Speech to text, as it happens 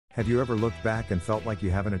Have you ever looked back and felt like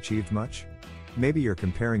you haven't achieved much? Maybe you're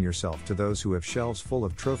comparing yourself to those who have shelves full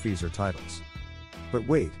of trophies or titles. But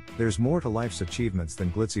wait, there's more to life's achievements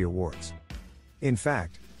than glitzy awards. In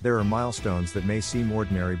fact, there are milestones that may seem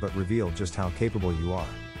ordinary but reveal just how capable you are.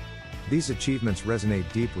 These achievements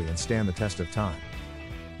resonate deeply and stand the test of time.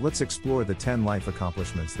 Let's explore the 10 life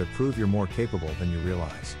accomplishments that prove you're more capable than you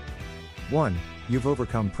realize. 1. You've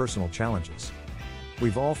overcome personal challenges.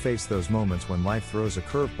 We've all faced those moments when life throws a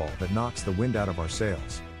curveball that knocks the wind out of our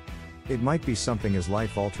sails. It might be something as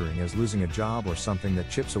life-altering as losing a job or something that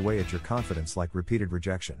chips away at your confidence like repeated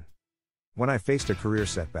rejection. When I faced a career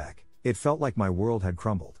setback, it felt like my world had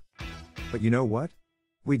crumbled. But you know what?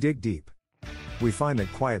 We dig deep. We find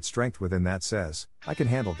that quiet strength within that says, I can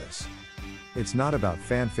handle this. It's not about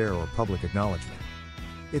fanfare or public acknowledgement.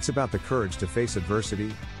 It's about the courage to face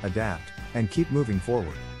adversity, adapt, and keep moving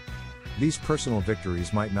forward. These personal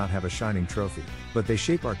victories might not have a shining trophy, but they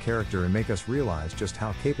shape our character and make us realize just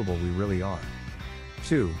how capable we really are.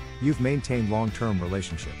 2. You've maintained long-term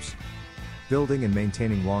relationships. Building and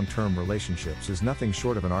maintaining long-term relationships is nothing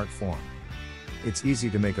short of an art form. It's easy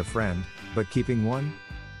to make a friend, but keeping one?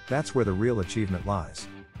 That's where the real achievement lies.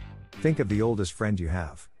 Think of the oldest friend you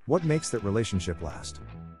have. What makes that relationship last?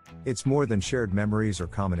 It's more than shared memories or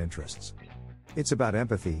common interests. It's about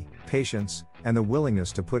empathy, patience, and the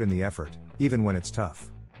willingness to put in the effort, even when it's tough.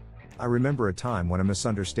 I remember a time when a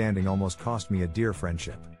misunderstanding almost cost me a dear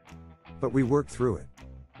friendship. But we worked through it.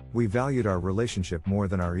 We valued our relationship more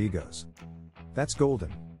than our egos. That's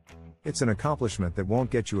golden. It's an accomplishment that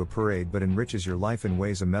won't get you a parade but enriches your life in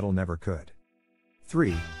ways a medal never could.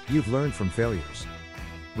 3. You've learned from failures.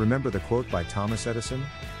 Remember the quote by Thomas Edison?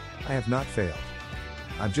 I have not failed.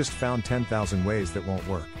 I've just found 10,000 ways that won't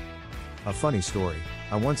work. A funny story,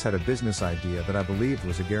 I once had a business idea that I believed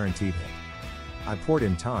was a guaranteed hit. I poured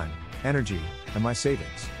in time, energy, and my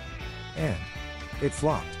savings. And it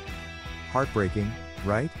flopped. Heartbreaking,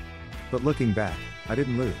 right? But looking back, I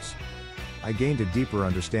didn't lose. I gained a deeper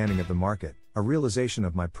understanding of the market, a realization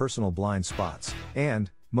of my personal blind spots,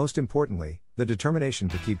 and, most importantly, the determination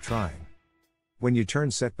to keep trying. When you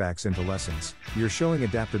turn setbacks into lessons, you're showing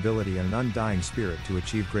adaptability and an undying spirit to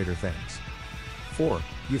achieve greater things. 4.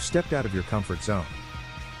 You've stepped out of your comfort zone.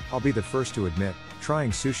 I'll be the first to admit,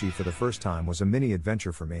 trying sushi for the first time was a mini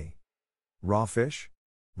adventure for me. Raw fish?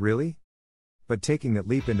 Really? But taking that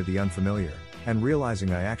leap into the unfamiliar, and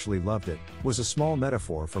realizing I actually loved it, was a small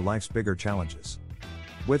metaphor for life's bigger challenges.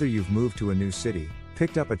 Whether you've moved to a new city,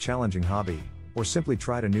 picked up a challenging hobby, or simply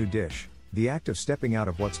tried a new dish, the act of stepping out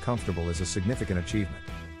of what's comfortable is a significant achievement.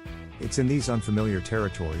 It's in these unfamiliar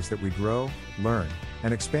territories that we grow, learn,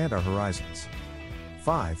 and expand our horizons.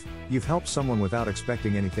 5. You've helped someone without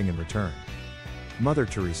expecting anything in return. Mother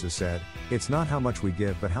Teresa said, "It's not how much we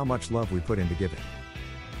give but how much love we put into giving."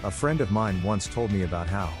 A friend of mine once told me about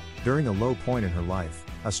how, during a low point in her life,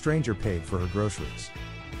 a stranger paid for her groceries.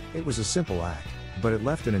 It was a simple act, but it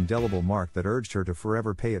left an indelible mark that urged her to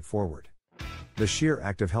forever pay it forward. The sheer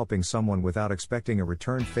act of helping someone without expecting a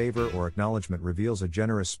return favor or acknowledgement reveals a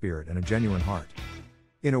generous spirit and a genuine heart.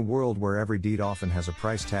 In a world where every deed often has a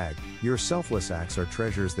price tag, your selfless acts are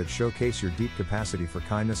treasures that showcase your deep capacity for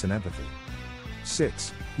kindness and empathy.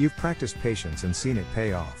 6. You've practiced patience and seen it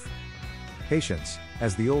pay off. Patience,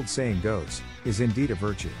 as the old saying goes, is indeed a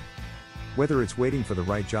virtue. Whether it's waiting for the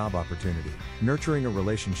right job opportunity, nurturing a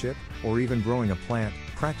relationship, or even growing a plant,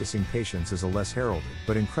 practicing patience is a less heralded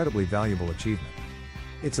but incredibly valuable achievement.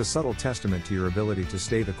 It's a subtle testament to your ability to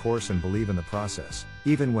stay the course and believe in the process,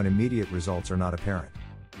 even when immediate results are not apparent.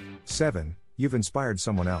 7. You've inspired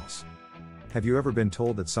someone else. Have you ever been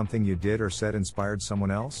told that something you did or said inspired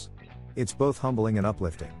someone else? It's both humbling and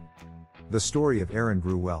uplifting. The story of Erin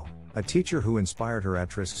Gruwell, a teacher who inspired her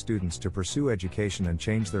at-risk students to pursue education and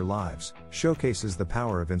change their lives, showcases the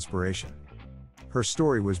power of inspiration. Her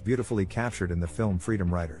story was beautifully captured in the film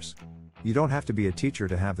Freedom Writers. You don't have to be a teacher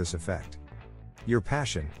to have this effect. Your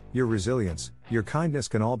passion, your resilience, your kindness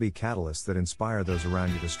can all be catalysts that inspire those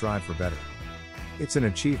around you to strive for better. It's an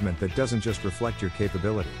achievement that doesn't just reflect your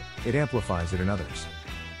capability, it amplifies it in others.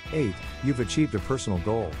 8. You've achieved a personal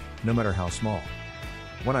goal, no matter how small.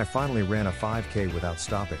 When I finally ran a 5K without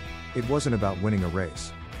stopping, it wasn't about winning a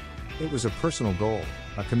race. It was a personal goal,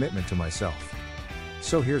 a commitment to myself.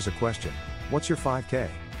 So here's a question: what's your 5K?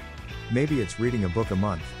 Maybe it's reading a book a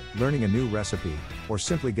month, learning a new recipe, or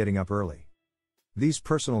simply getting up early. These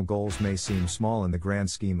personal goals may seem small in the grand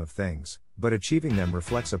scheme of things, but achieving them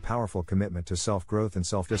reflects a powerful commitment to self-growth and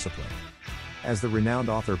self-discipline. As the renowned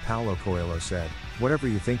author Paulo Coelho said, "Whatever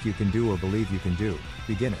you think you can do or believe you can do,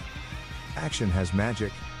 begin it." Action has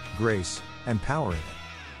magic, grace, and power in it.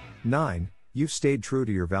 9. You've stayed true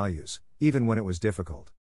to your values, even when it was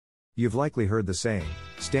difficult. You've likely heard the saying,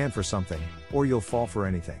 stand for something, or you'll fall for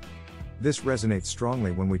anything. This resonates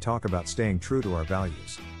strongly when we talk about staying true to our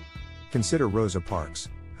values. Consider Rosa Parks,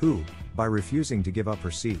 who, by refusing to give up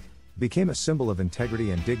her seat, became a symbol of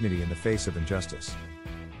integrity and dignity in the face of injustice.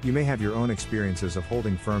 You may have your own experiences of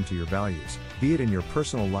holding firm to your values, be it in your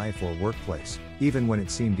personal life or workplace, even when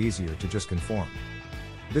it seemed easier to just conform.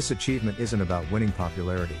 This achievement isn't about winning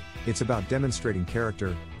popularity, it's about demonstrating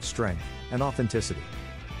character, strength, and authenticity.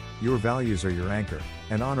 Your values are your anchor,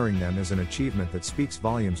 and honoring them is an achievement that speaks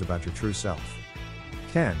volumes about your true self.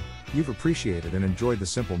 10. You've appreciated and enjoyed the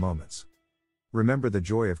simple moments. Remember the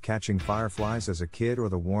joy of catching fireflies as a kid or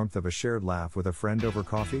the warmth of a shared laugh with a friend over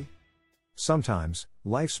coffee? Sometimes,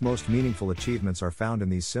 life's most meaningful achievements are found in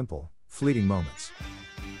these simple, fleeting moments.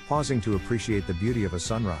 Pausing to appreciate the beauty of a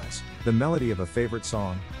sunrise, the melody of a favorite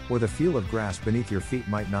song, or the feel of grass beneath your feet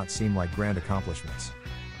might not seem like grand accomplishments.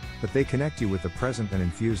 But they connect you with the present and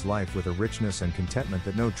infuse life with a richness and contentment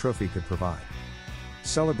that no trophy could provide.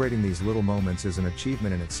 Celebrating these little moments is an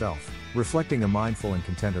achievement in itself, reflecting a mindful and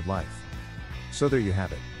contented life. So there you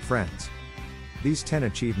have it, friends. These 10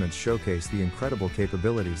 achievements showcase the incredible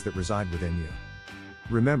capabilities that reside within you.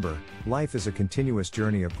 Remember, life is a continuous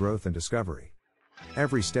journey of growth and discovery.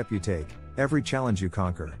 Every step you take, every challenge you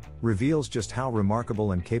conquer, reveals just how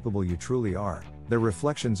remarkable and capable you truly are. They're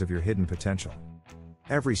reflections of your hidden potential.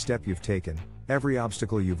 Every step you've taken, every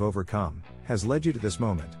obstacle you've overcome, has led you to this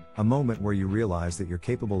moment, a moment where you realize that you're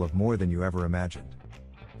capable of more than you ever imagined.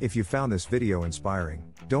 If you found this video inspiring,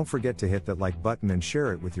 don't forget to hit that like button and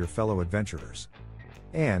share it with your fellow adventurers.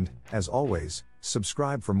 And, as always,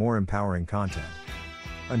 subscribe for more empowering content.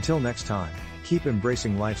 Until next time, keep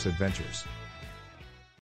embracing life's adventures.